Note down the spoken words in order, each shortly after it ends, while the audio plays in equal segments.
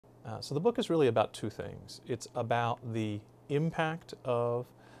So the book is really about two things. It's about the impact of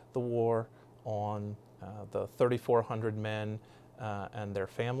the war on the 3,400 men and their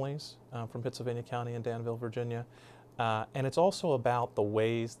families from Pittsylvania County and Danville, Virginia. And it's also about the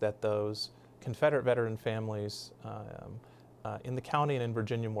ways that those Confederate veteran families in the county and in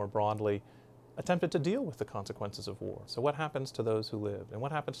Virginia more broadly attempted to deal with the consequences of war. So what happens to those who lived, and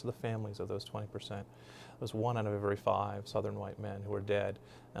what happens to the families of those 20%? Those 1 out of every 5 Southern white men who were dead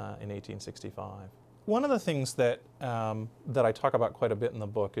in 1865. One of the things that I talk about quite a bit in the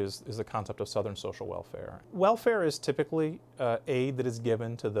book is the concept of Southern social welfare. Welfare is typically aid that is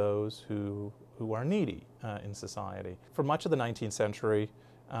given to those who are needy in society. For much of the 19th century,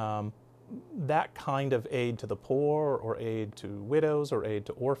 that kind of aid to the poor or aid to widows or aid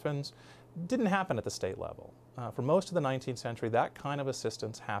to orphans didn't happen at the state level. For most of the 19th century, that kind of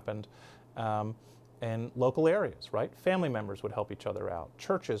assistance happened in local areas, right? Family members would help each other out.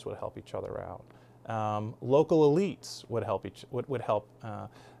 Churches would help each other out. Local elites would help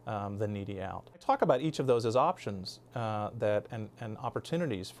the needy out. I talk about each of those as options and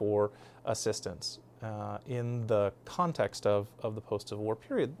opportunities for assistance in the context of the post-Civil War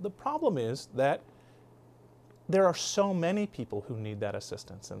period. The problem is that there are so many people who need that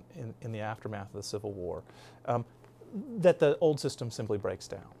assistance in the aftermath of the Civil War that the old system simply breaks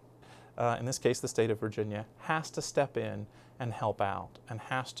down. In this case, the state of Virginia has to step in and help out and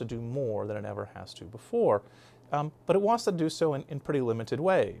has to do more than it ever has to before. But it wants to do so in pretty limited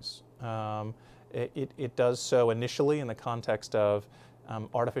ways. It does so initially in the context of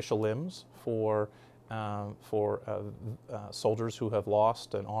artificial limbs for soldiers who have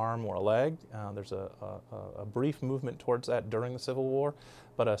lost an arm or a leg. There's a brief movement towards that during the Civil War,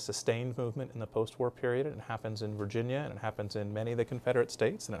 but a sustained movement in the post-war period. It happens in Virginia, and it happens in many of the Confederate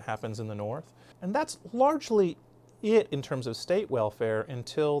states, and it happens in the North. And that's largely it in terms of state welfare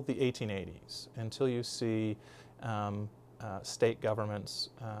until the 1880s, until you see state governments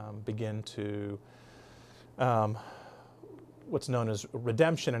begin to what's known as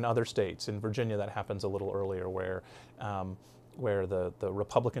redemption in other states. In Virginia, that happens a little earlier, where the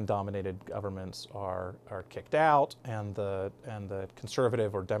Republican-dominated governments are kicked out, and the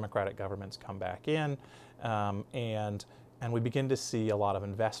conservative or Democratic governments come back in, and we begin to see a lot of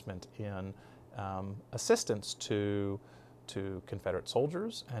investment in assistance to Confederate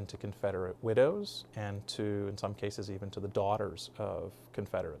soldiers and to Confederate widows, and to, in some cases, even to the daughters of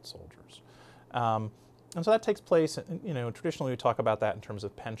Confederate soldiers. And so that takes place, traditionally we talk about that in terms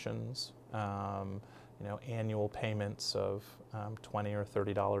of pensions, annual payments of $20 or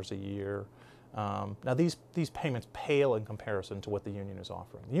 $30 a year. Now these payments pale in comparison to what the Union is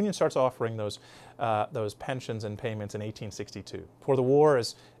offering. The Union starts offering those pensions and payments in 1862. Before the war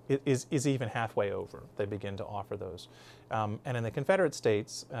is even halfway over, they begin to offer those. And in the Confederate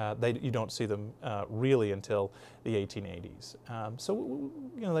states, you don't see them really until the 1880s. So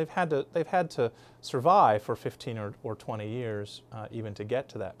they've had to survive for 15 or 20 years even to get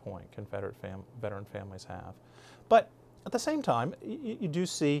to that point. Confederate veteran families have, but at the same time, you do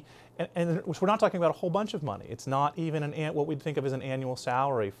see, and we're not talking about a whole bunch of money. It's not even what we'd think of as an annual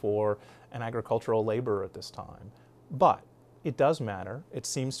salary for an agricultural laborer at this time. But it does matter. It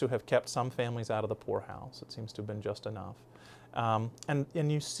seems to have kept some families out of the poorhouse. It seems to have been just enough. And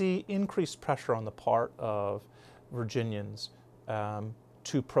you see increased pressure on the part of Virginians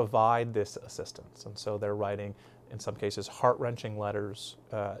to provide this assistance. And so they're writing, in some cases, heart-wrenching letters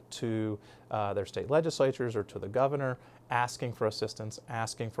to their state legislatures or to the governor, asking for assistance,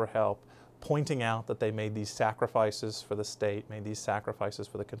 asking for help, pointing out that they made these sacrifices for the state, made these sacrifices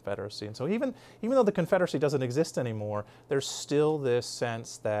for the Confederacy. And so even though the Confederacy doesn't exist anymore, there's still this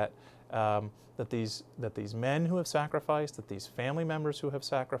sense that that these men who have sacrificed, that these family members who have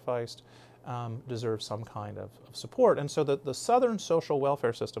sacrificed, deserve some kind of support. And so the Southern social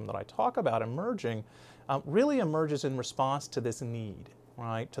welfare system that I talk about emerging really emerges in response to this need,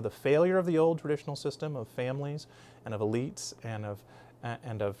 right? To the failure of the old traditional system of families and of elites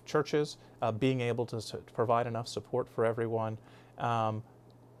and of churches being able to provide enough support for everyone, through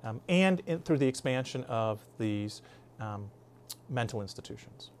the expansion of these mental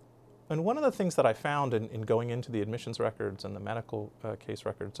institutions. And one of the things that I found in going into the admissions records and the medical case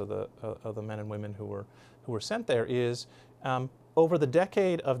records of the men and women who were sent there is over the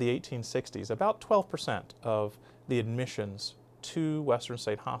decade of the 1860s, about 12% of the admissions to Western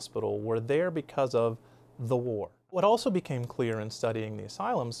State Hospital were there because of the war. What also became clear in studying the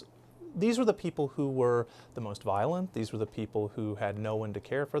asylums, these were the people who were the most violent. These were the people who had no one to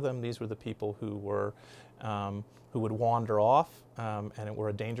care for them. These were the people who who would wander off and were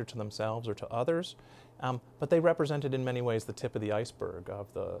a danger to themselves or to others. but they represented in many ways the tip of the iceberg of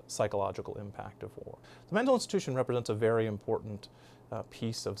the psychological impact of war. The mental institution represents a very important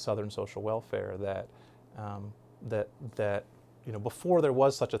piece of Southern social welfare that, you know, before there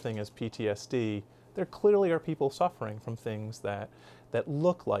was such a thing as PTSD, there clearly are people suffering from things that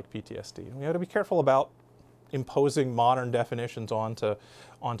look like PTSD. And we have to be careful about imposing modern definitions onto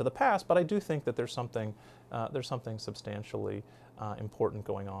the past, but I do think that there's something substantially important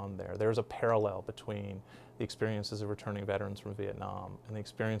going on there. There's a parallel between the experiences of returning veterans from Vietnam and the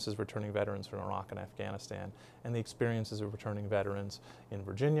experiences of returning veterans from Iraq and Afghanistan and the experiences of returning veterans in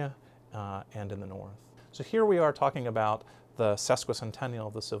Virginia and in the North. So here we are talking about the sesquicentennial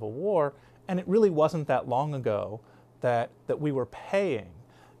of the Civil War, and it really wasn't that long ago that we were paying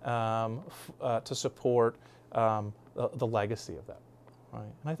to support the legacy of that, right?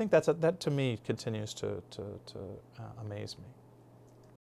 And I think that to me continues to amaze me.